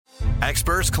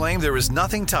Experts claim there is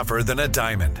nothing tougher than a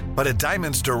diamond. But at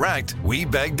Diamonds Direct, we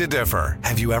beg to differ.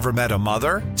 Have you ever met a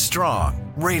mother?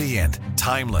 Strong, radiant,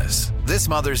 timeless. This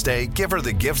Mother's Day, give her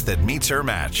the gift that meets her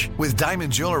match. With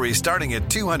diamond jewelry starting at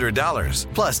 $200.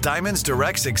 Plus, Diamonds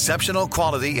Direct's exceptional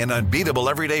quality and unbeatable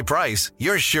everyday price,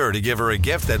 you're sure to give her a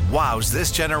gift that wows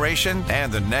this generation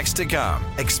and the next to come.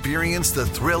 Experience the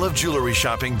thrill of jewelry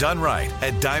shopping done right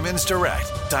at Diamonds Direct.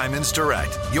 Diamonds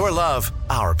Direct. Your love,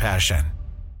 our passion.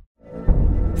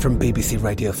 From BBC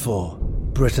Radio 4,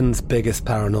 Britain's biggest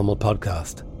paranormal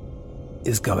podcast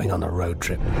is going on a road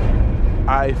trip.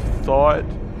 I thought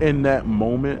in that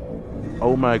moment,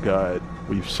 oh my God,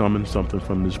 we've summoned something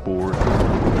from this board.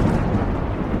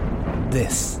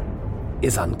 This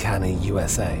is Uncanny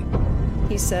USA.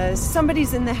 He says,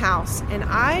 somebody's in the house, and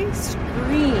I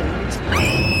screamed.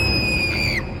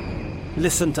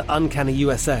 Listen to Uncanny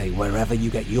USA wherever you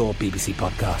get your BBC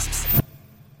podcasts,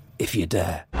 if you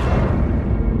dare.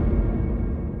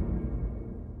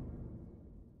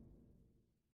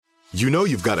 You know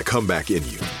you've got a comeback in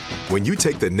you. When you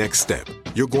take the next step,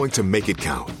 you're going to make it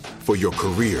count. For your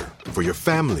career, for your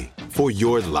family, for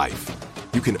your life.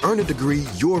 You can earn a degree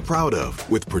you're proud of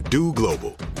with Purdue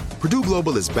Global. Purdue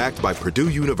Global is backed by Purdue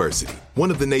University,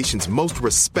 one of the nation's most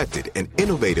respected and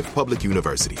innovative public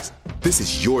universities. This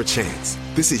is your chance.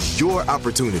 This is your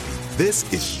opportunity.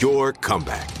 This is your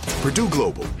comeback. Purdue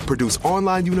Global, Purdue's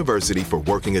online university for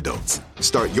working adults.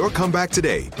 Start your comeback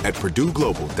today at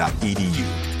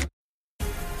purdueglobal.edu.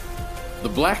 The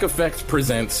Black Effect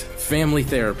presents Family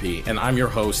Therapy, and I'm your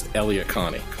host, Elliot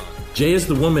Connie. Jay is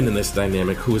the woman in this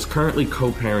dynamic who is currently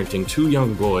co-parenting 2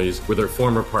 young boys with her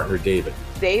former partner, David.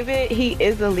 David, he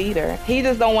is a leader. He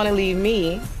just don't want to leave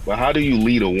me. But how do you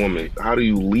lead a woman? How do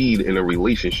you lead in a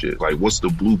relationship? Like, what's the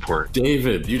blueprint?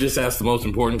 David, you just asked the most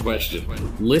important question.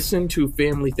 Listen to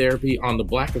Family Therapy on the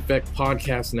Black Effect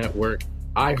Podcast Network,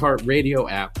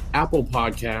 iHeartRadio app, Apple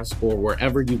Podcasts, or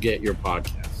wherever you get your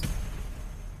podcasts.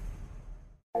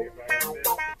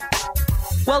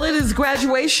 Well, it is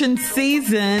graduation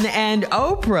season, and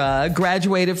Oprah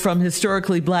graduated from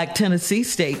historically black Tennessee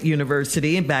State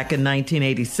University back in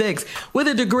 1986 with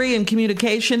a degree in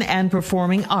communication and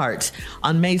performing arts.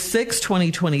 On May 6,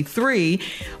 2023,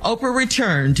 Oprah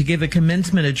returned to give a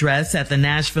commencement address at the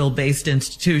Nashville-based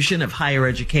institution of higher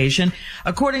education.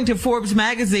 According to Forbes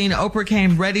magazine, Oprah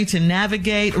came ready to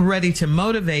navigate, ready to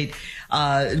motivate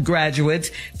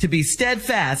graduates to be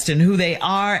steadfast in who they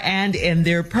are and in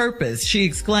their purpose. She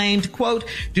exclaimed, quote,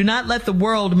 "Do not let the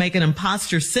world make an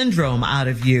imposter syndrome out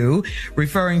of you,"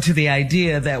 referring to the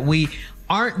idea that we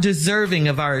aren't deserving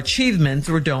of our achievements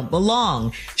or don't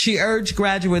belong. She urged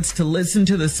graduates to listen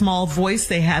to the small voice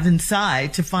they have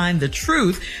inside to find the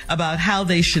truth about how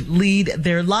they should lead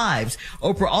their lives.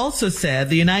 Oprah also said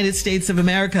the United States of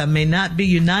America may not be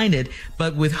united,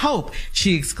 but with hope,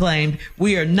 she exclaimed,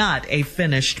 "We are not a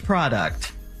finished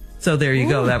product." So there you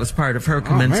go. That was part of her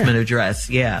commencement address.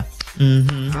 Yeah.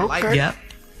 Mm-hmm. Okay. Yep.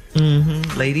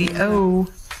 Mm-hmm. Lady O.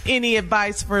 Any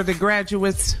advice for the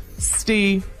graduates,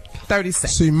 Steve? 30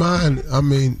 seconds. See, mine, I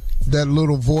mean, that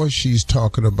little voice she's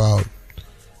talking about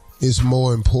is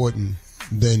more important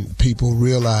than people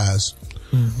realize.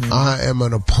 Mm-hmm. I am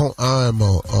a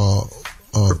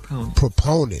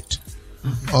proponent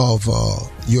of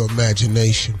your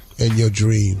imagination and your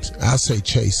dreams. I say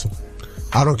chase them.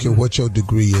 I don't care what your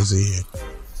degree is in.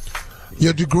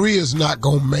 Your degree is not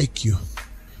going to make you.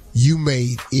 You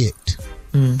made it.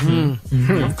 Mm-hmm.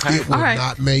 Mm-hmm. Okay. It will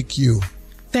not make you.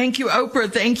 Thank you,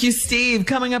 Oprah. Thank you, Steve.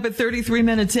 Coming up at 33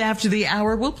 minutes after the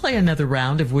hour, we'll play another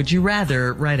round of Would You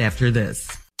Rather right after this.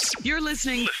 You're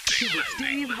listening to the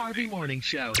Steve Harvey Morning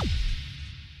Show.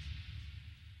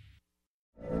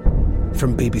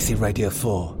 From BBC Radio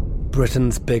 4,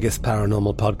 Britain's biggest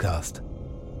paranormal podcast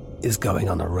is going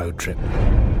on a road trip.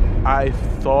 I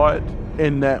thought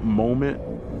in that moment,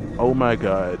 oh my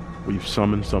God, we've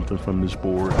summoned something from this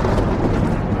board.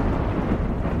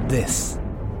 This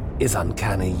is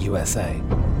Uncanny USA.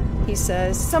 He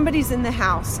says, somebody's in the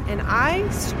house, and I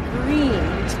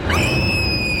screamed.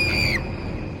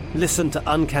 Listen to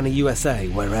Uncanny USA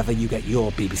wherever you get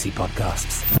your BBC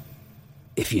podcasts,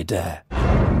 if you dare.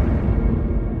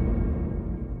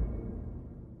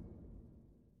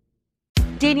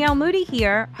 Danielle Moody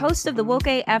here, host of the Woke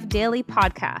AF Daily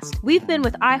podcast. We've been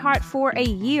with iHeart for a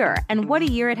year, and what a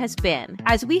year it has been.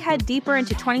 As we head deeper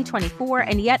into 2024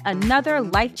 and yet another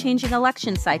life-changing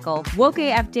election cycle, Woke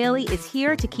AF Daily is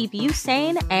here to keep you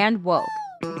sane and woke.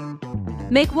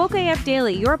 Make Woke AF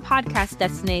Daily your podcast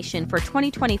destination for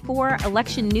 2024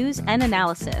 election news and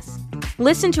analysis.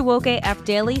 Listen to Woke AF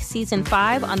Daily Season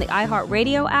 5 on the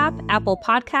iHeartRadio app, Apple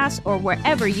Podcasts, or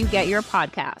wherever you get your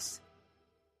podcasts.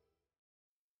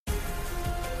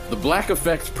 The Black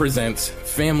Effect presents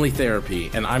Family Therapy,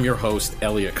 and I'm your host,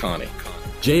 Elliot Connie.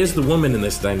 Jay is the woman in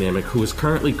this dynamic who is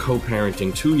currently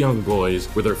co-parenting 2 young boys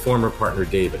with her former partner,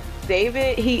 David.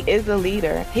 David, he is a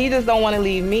leader. He just don't want to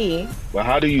leave me. But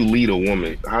how do you lead a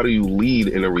woman? How do you lead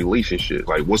in a relationship?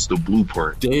 Like, what's the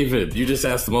blueprint? David, you just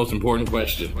asked the most important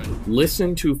question.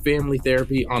 Listen to Family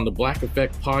Therapy on the Black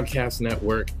Effect Podcast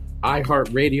Network,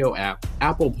 iHeartRadio app,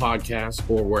 Apple Podcasts,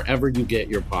 or wherever you get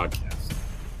your podcasts.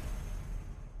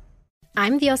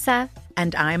 I'm Diosa.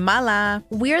 And I'm Mala.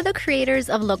 We're the creators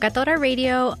of Locatora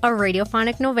Radio, a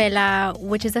radiophonic novela,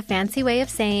 which is a fancy way of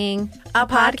saying a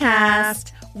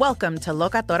podcast. Welcome to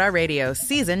Locatora Radio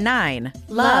Season 9.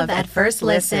 Love at First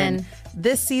Listen.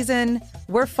 This season,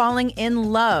 we're falling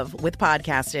in love with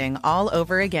podcasting all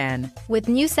over again. With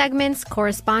new segments,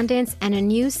 correspondence, and a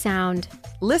new sound.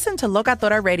 Listen to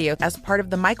Locatora Radio as part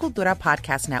of the My Cultura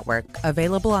Podcast Network.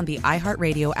 Available on the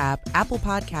iHeartRadio app, Apple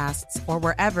Podcasts, or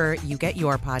wherever you get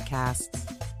your podcasts.